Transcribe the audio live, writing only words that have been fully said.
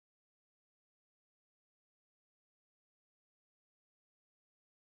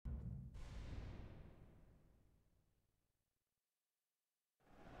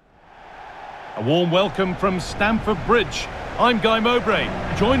A warm welcome from Stamford Bridge. I'm Guy Mowbray,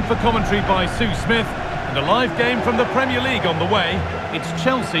 joined for commentary by Sue Smith, and a live game from the Premier League on the way. It's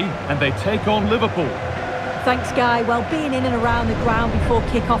Chelsea and they take on Liverpool. Thanks, Guy. Well, being in and around the ground before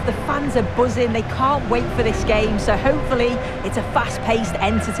kick-off, the fans are buzzing. They can't wait for this game, so hopefully it's a fast-paced,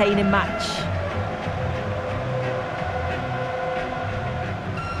 entertaining match.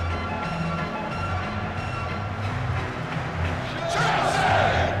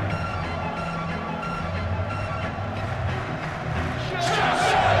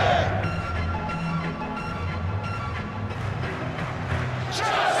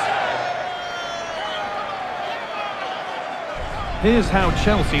 Here's how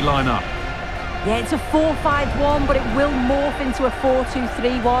Chelsea line up. Yeah, it's a 4-5-1, but it will morph into a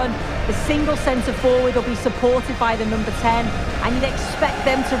 4-2-3-1. The single centre forward will be supported by the number 10, and you'd expect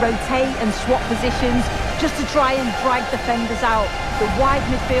them to rotate and swap positions just to try and drag defenders out. The wide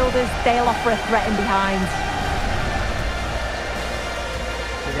midfielders, they'll offer a threat in behind.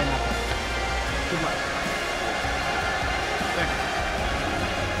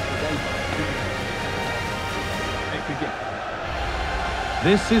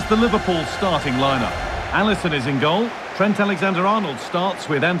 This is the Liverpool starting lineup. Alisson is in goal. Trent Alexander-Arnold starts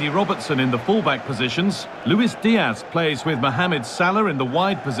with Andy Robertson in the fullback positions. Luis Diaz plays with Mohamed Salah in the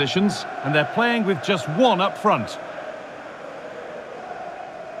wide positions. And they're playing with just one up front.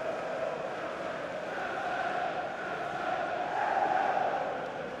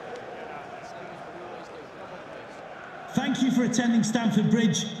 Thank you for attending Stamford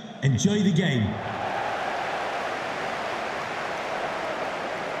Bridge. Enjoy the game.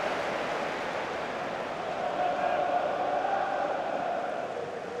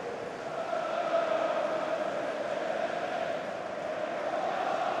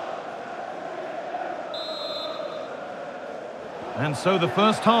 And so the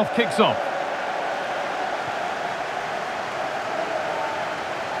first half kicks off.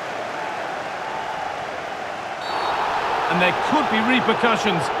 And there could be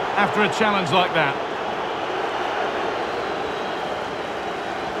repercussions after a challenge like that.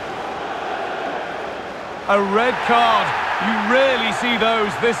 A red card. You rarely see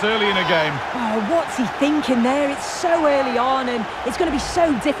those this early in a game. Oh, what's he thinking there? It's so early on, and it's going to be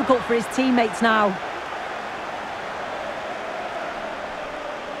so difficult for his teammates now.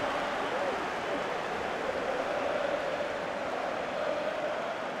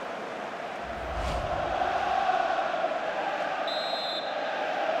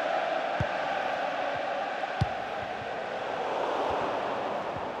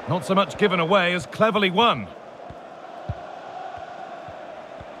 Not so much given away as cleverly won.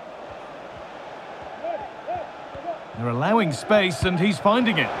 They're allowing space and he's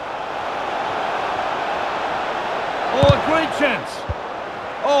finding it. Oh, a great chance.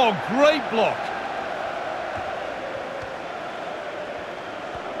 Oh, great block.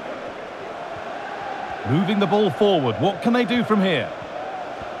 Moving the ball forward. What can they do from here?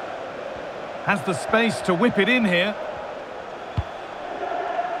 Has the space to whip it in here.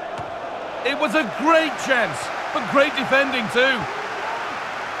 It was a great chance, but great defending too.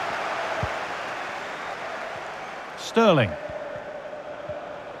 Sterling.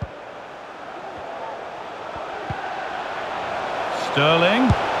 Sterling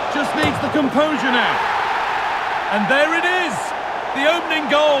just needs the composure now. And there it is, the opening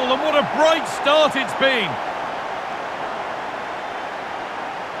goal, and what a bright start it's been.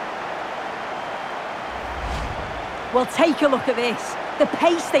 Well, take a look at this. The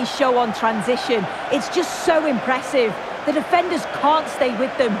pace they show on transition, it's just so impressive. The defenders can't stay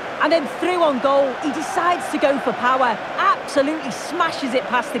with them. And then through on goal, he decides to go for power. Absolutely smashes it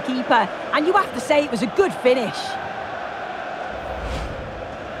past the keeper. And you have to say it was a good finish.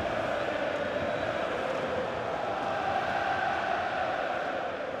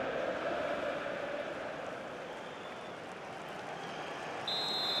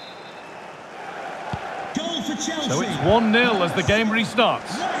 So it's 1-0 as the game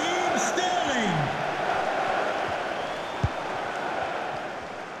restarts.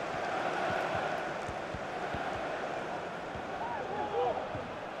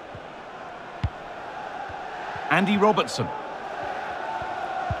 Andy Robertson.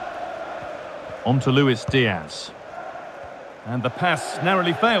 On to Luis Diaz. And the pass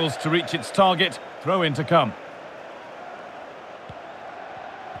narrowly fails to reach its target. Throw in to come.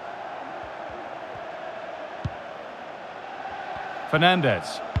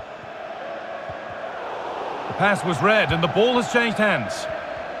 Fernandez. The pass was read and the ball has changed hands.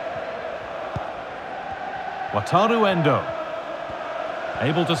 Wataru Endo.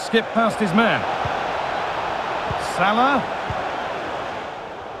 Able to skip past his man. Salah.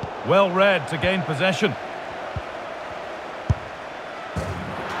 Well read to gain possession.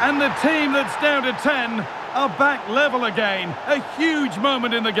 And the team that's down to 10 are back level again. A huge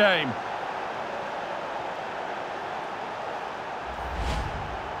moment in the game.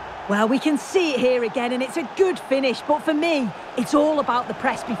 Well, we can see it here again, and it's a good finish. But for me, it's all about the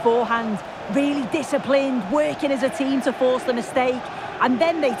press beforehand. Really disciplined, working as a team to force the mistake. And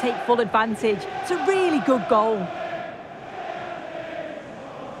then they take full advantage. It's a really good goal.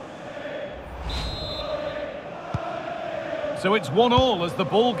 So it's 1-1 as the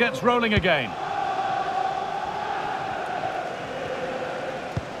ball gets rolling again.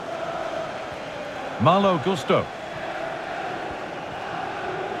 Malo Gusto.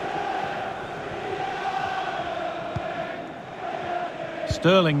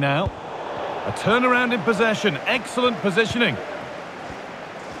 Sterling now. A turnaround in possession. Excellent positioning.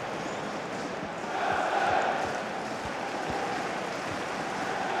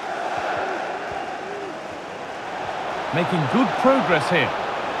 Making good progress here.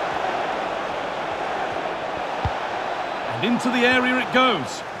 And into the area it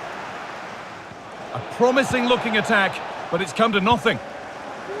goes. A promising looking attack, but it's come to nothing.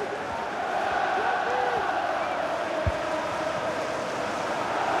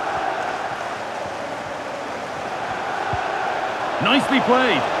 Nicely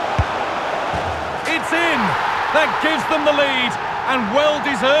played. It's in. That gives them the lead, and well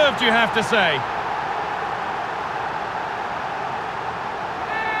deserved, you have to say.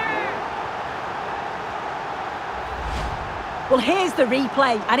 Well, here's the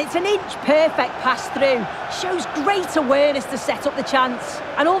replay, and it's an inch-perfect pass-through. Shows great awareness to set up the chance.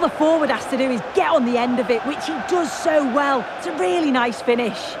 And all the forward has to do is get on the end of it, which he does so well. It's a really nice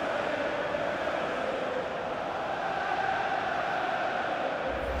finish.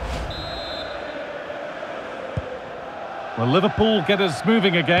 Well, Liverpool get us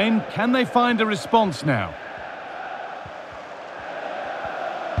moving again. Can they find a response now?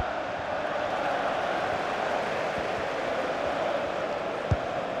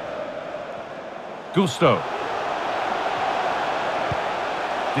 Gusto.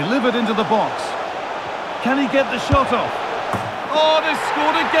 Delivered into the box. Can he get the shot off? Oh, they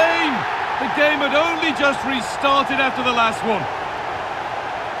scored again! The game had only just restarted after the last one.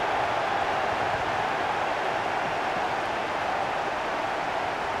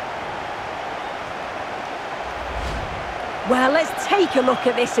 Well, let's take a look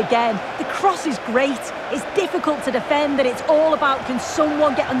at this again. The cross is great. It's difficult to defend, and it's all about can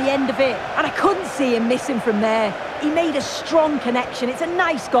someone get on the end of it. And I couldn't see him missing from there. He made a strong connection. It's a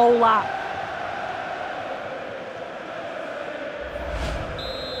nice goal, that.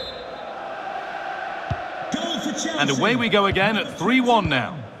 Goal for Chelsea. And away we go again at 3-1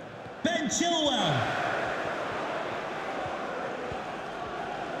 now. Ben Chilwell.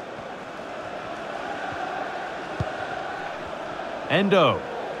 Endo.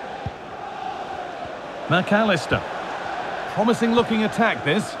 McAllister. Promising looking attack,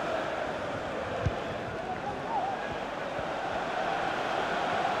 this.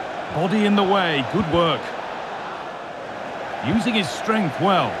 Body in the way, good work. Using his strength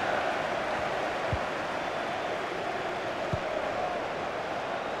well.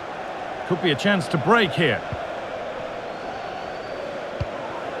 Could be a chance to break here.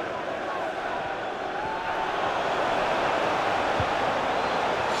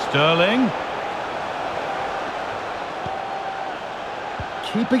 Sterling.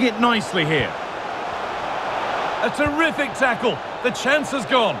 Keeping it nicely here. A terrific tackle. The chance has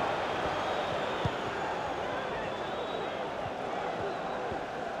gone.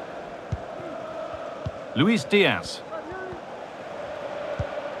 Luis Diaz.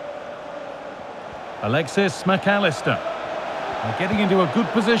 Alexis McAllister. They're getting into a good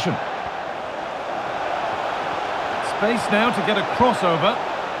position. Space now to get a crossover.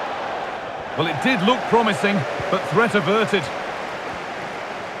 Well, it did look promising, but threat averted.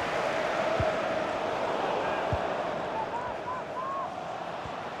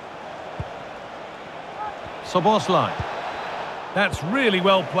 Szoboszlai. That's really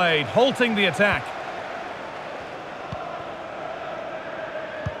well played, halting the attack.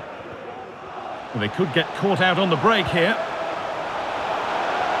 Well, they could get caught out on the break here.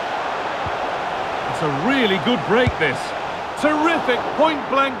 It's a really good break, this. Terrific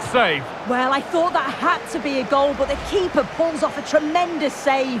point-blank save. Well, I thought that had to be a goal, but the keeper pulls off a tremendous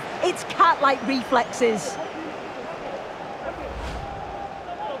save. It's cat-like reflexes.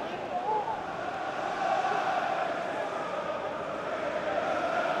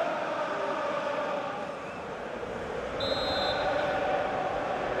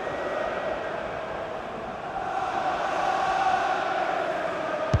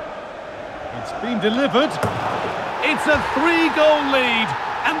 been delivered. It's a 3-goal lead,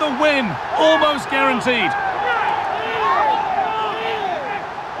 and the win almost guaranteed.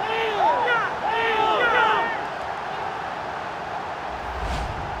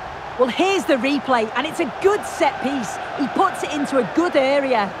 Well, here's the replay, and it's a good set piece. He puts it into a good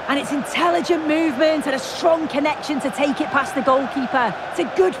area, and it's intelligent movement and a strong connection to take it past the goalkeeper. It's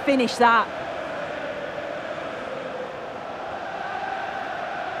a good finish, that.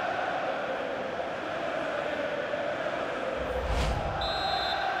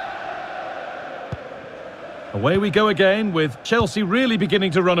 Away we go again, with Chelsea really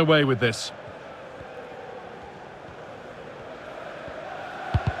beginning to run away with this.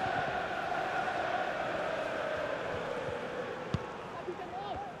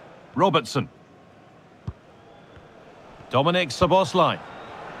 Robertson. Dominic Szoboszlai.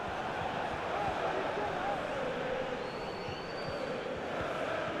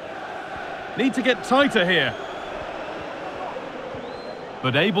 Need to get tighter here.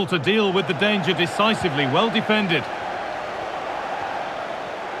 But able to deal with the danger decisively, well defended.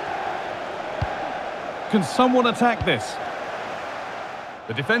 Can someone attack this?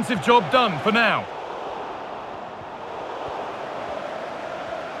 The defensive job done for now.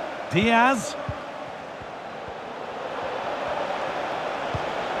 Diaz.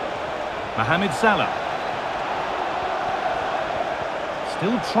 Mohamed Salah.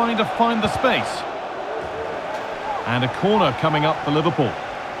 Still trying to find the space. And a corner coming up for Liverpool.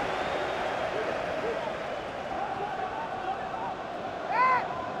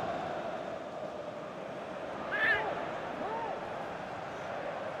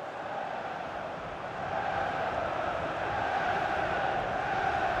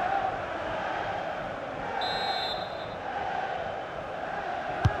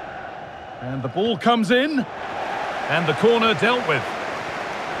 And the ball comes in, and the corner dealt with.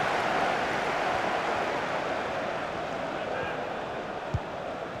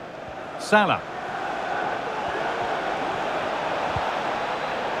 Salah.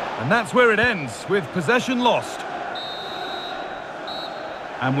 And that's where it ends, with possession lost.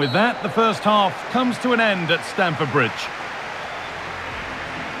 And with that, the first half comes to an end at Stamford Bridge.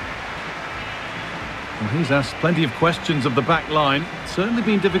 Well, he's asked plenty of questions of the back line. Certainly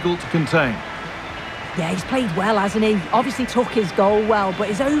been difficult to contain. Yeah, he's played well, hasn't he? Obviously took his goal well, but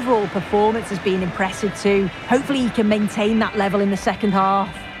his overall performance has been impressive too. Hopefully he can maintain that level in the second half.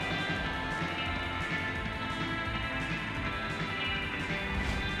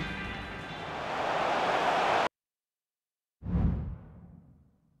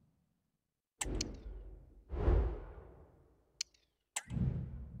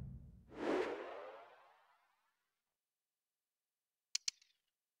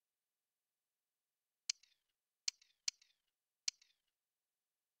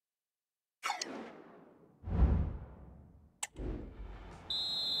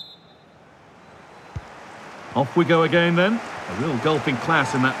 Off we go again then. A real gulping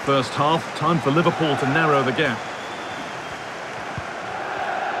class in that first half. Time for Liverpool to narrow the gap.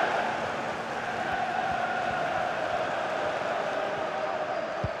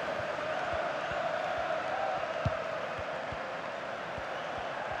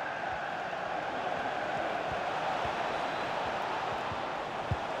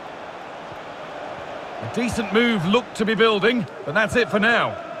 A decent move looked to be building, but that's it for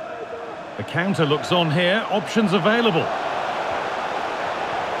now. The counter looks on here, options available.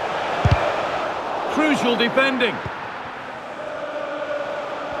 Crucial defending.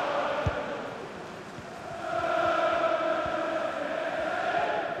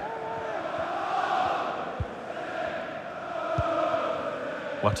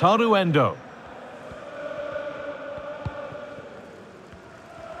 Wataru Endo.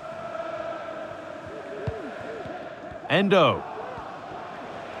 Endo.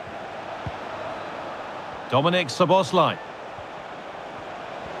 Dominic Szoboszlai.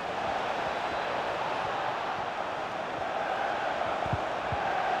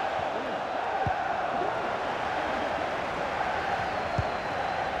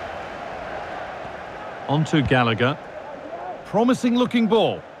 On to Gallagher. Promising looking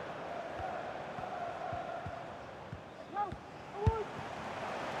ball.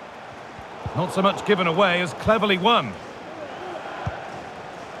 Not so much given away as cleverly won.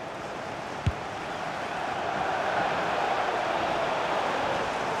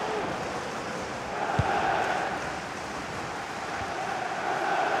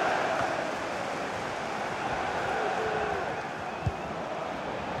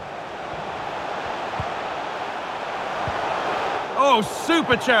 Oh,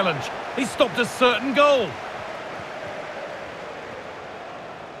 super challenge. He stopped a certain goal.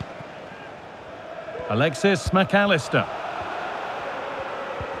 Alexis McAllister.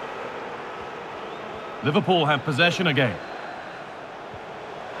 Liverpool have possession again.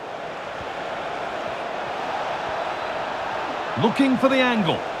 Looking for the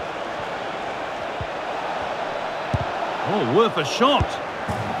angle. Oh, worth a shot.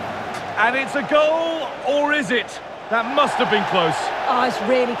 And it's a goal, or is it? That must have been close. Oh, it's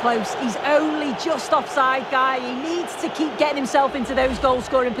really close. He's only just offside, guy. He needs to keep getting himself into those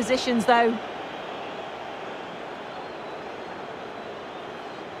goal-scoring positions, though.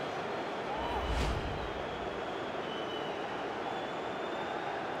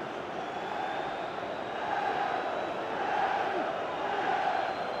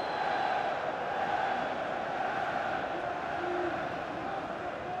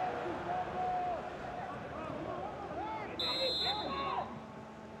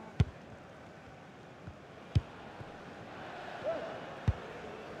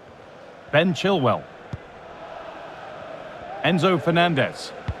 Ben Chilwell. Enzo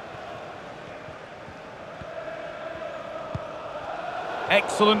Fernandez.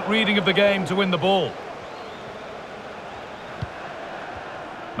 Excellent reading of the game to win the ball.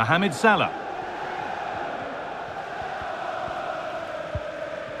 Mohamed Salah.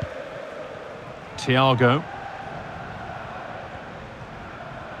 Thiago.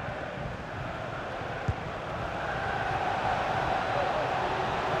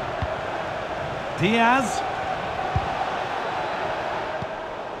 Diaz.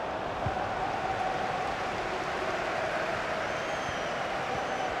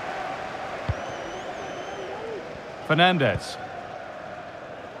 Fernandez.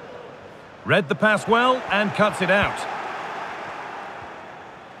 Read the pass well and cuts it out.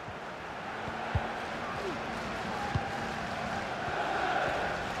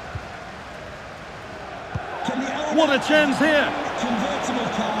 What a chance here! Convertible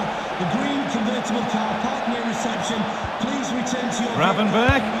car, the green convertible car, parked near reception. Please return to your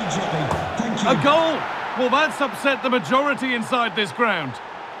Gravenberg. immediately. Thank you. A goal! Well, that's upset the majority inside this ground.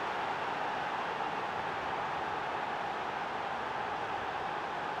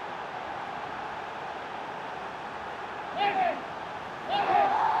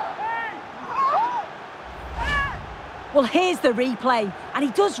 Well, here's the replay, and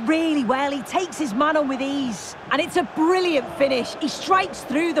he does really well. He takes his man on with ease, and it's a brilliant finish. He strikes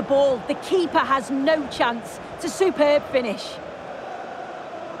through the ball. The keeper has no chance. It's a superb finish.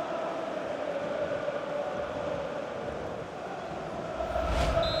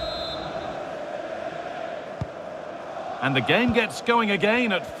 And the game gets going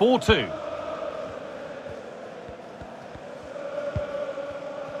again at 4-2.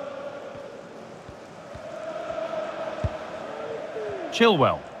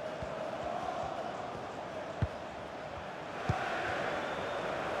 Chilwell.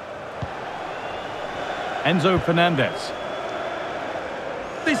 Enzo Fernandez.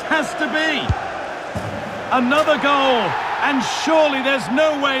 This has to be another goal, and surely there's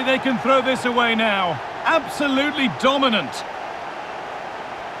no way they can throw this away now. Absolutely dominant.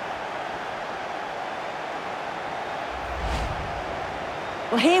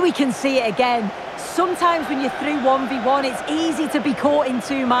 Well, here we can see it again. Sometimes when you're through 1v1, it's easy to be caught in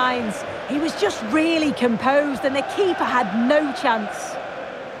two minds. He was just really composed, and the keeper had no chance.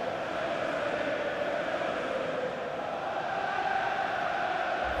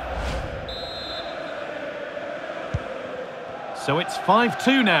 So it's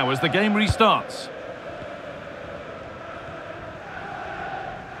 5-2 now as the game restarts.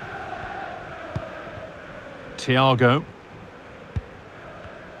 Thiago.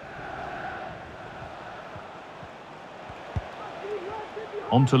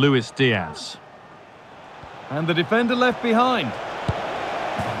 On to Luis Diaz. And the defender left behind.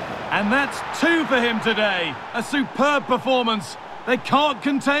 And that's 2 for him today. A superb performance. They can't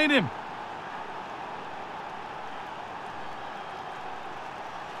contain him.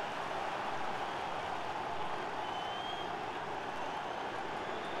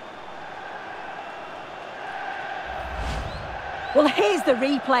 Well, here's the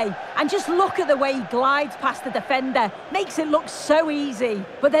replay, and just look at the way he glides past the defender. Makes it look so easy,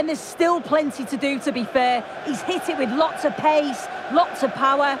 but then there's still plenty to do, to be fair. He's hit it with lots of pace, lots of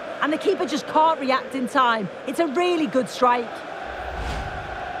power, and the keeper just can't react in time. It's a really good strike.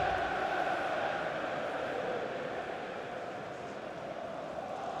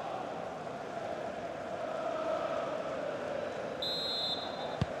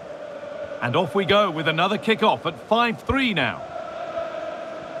 And off we go with another kick-off at 5-3 now.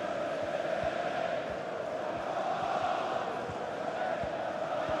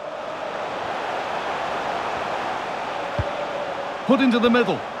 Put into the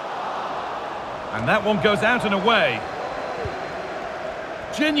middle. And that one goes out and away.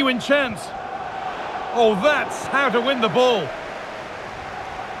 Genuine chance. Oh, that's how to win the ball.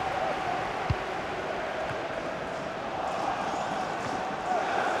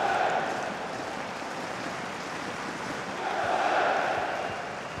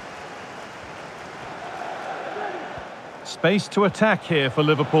 Space to attack here for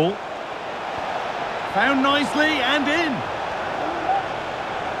Liverpool. Found nicely and in.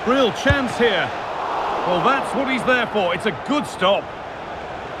 Real chance here. Well, that's what he's there for. It's a good stop.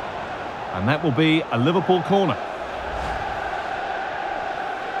 And that will be a Liverpool corner.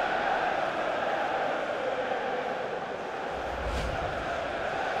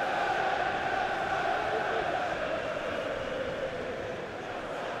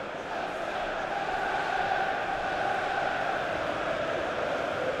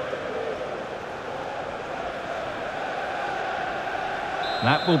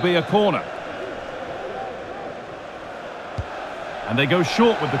 That will be a corner. And they go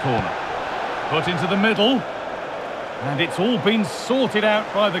short with the corner. Put into the middle. And it's all been sorted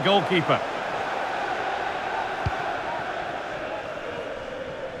out by the goalkeeper.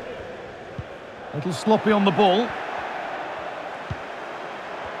 A little sloppy on the ball.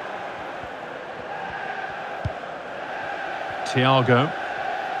 Thiago.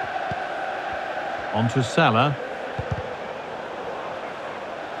 On to Salah.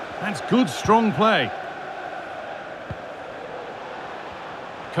 That's good, strong play.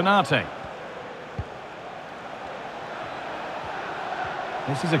 Konate.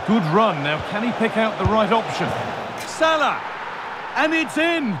 This is a good run. Now, can he pick out the right option? Salah! And it's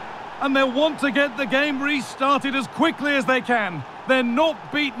in! And they'll want to get the game restarted as quickly as they can. They're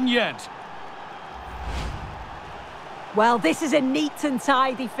not beaten yet. Well, this is a neat and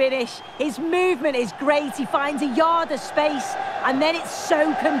tidy finish. His movement is great. He finds a yard of space, and then it's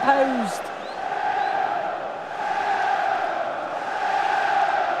so composed.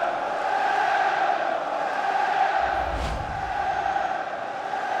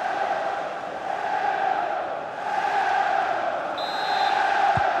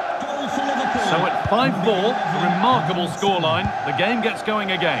 So at 5-4, a remarkable scoreline. The game gets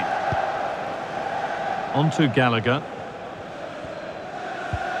going again. On to Gallagher.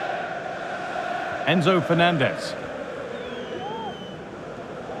 Enzo Fernandez.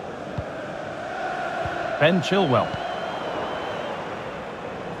 Ben Chilwell.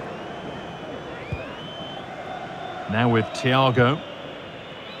 Now with Thiago.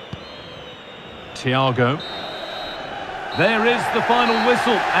 Thiago. There is the final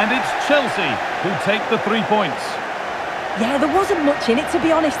whistle, and it's Chelsea who take the 3 points. Yeah, there wasn't much in it, to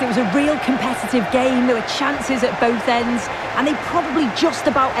be honest. It was a real competitive game. There were chances at both ends, and they probably just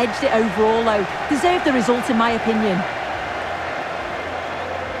about edged it overall, though. Deserved the result, in my opinion.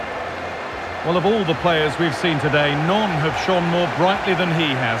 Well, of all the players we've seen today, none have shone more brightly than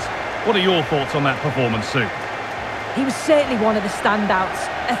he has. What are your thoughts on that performance, Sue? He was certainly one of the standouts.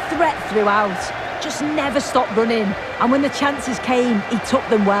 A threat throughout. Just never stopped running. And when the chances came, he took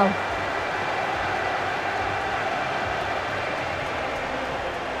them well.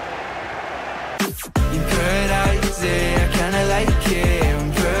 You could I say I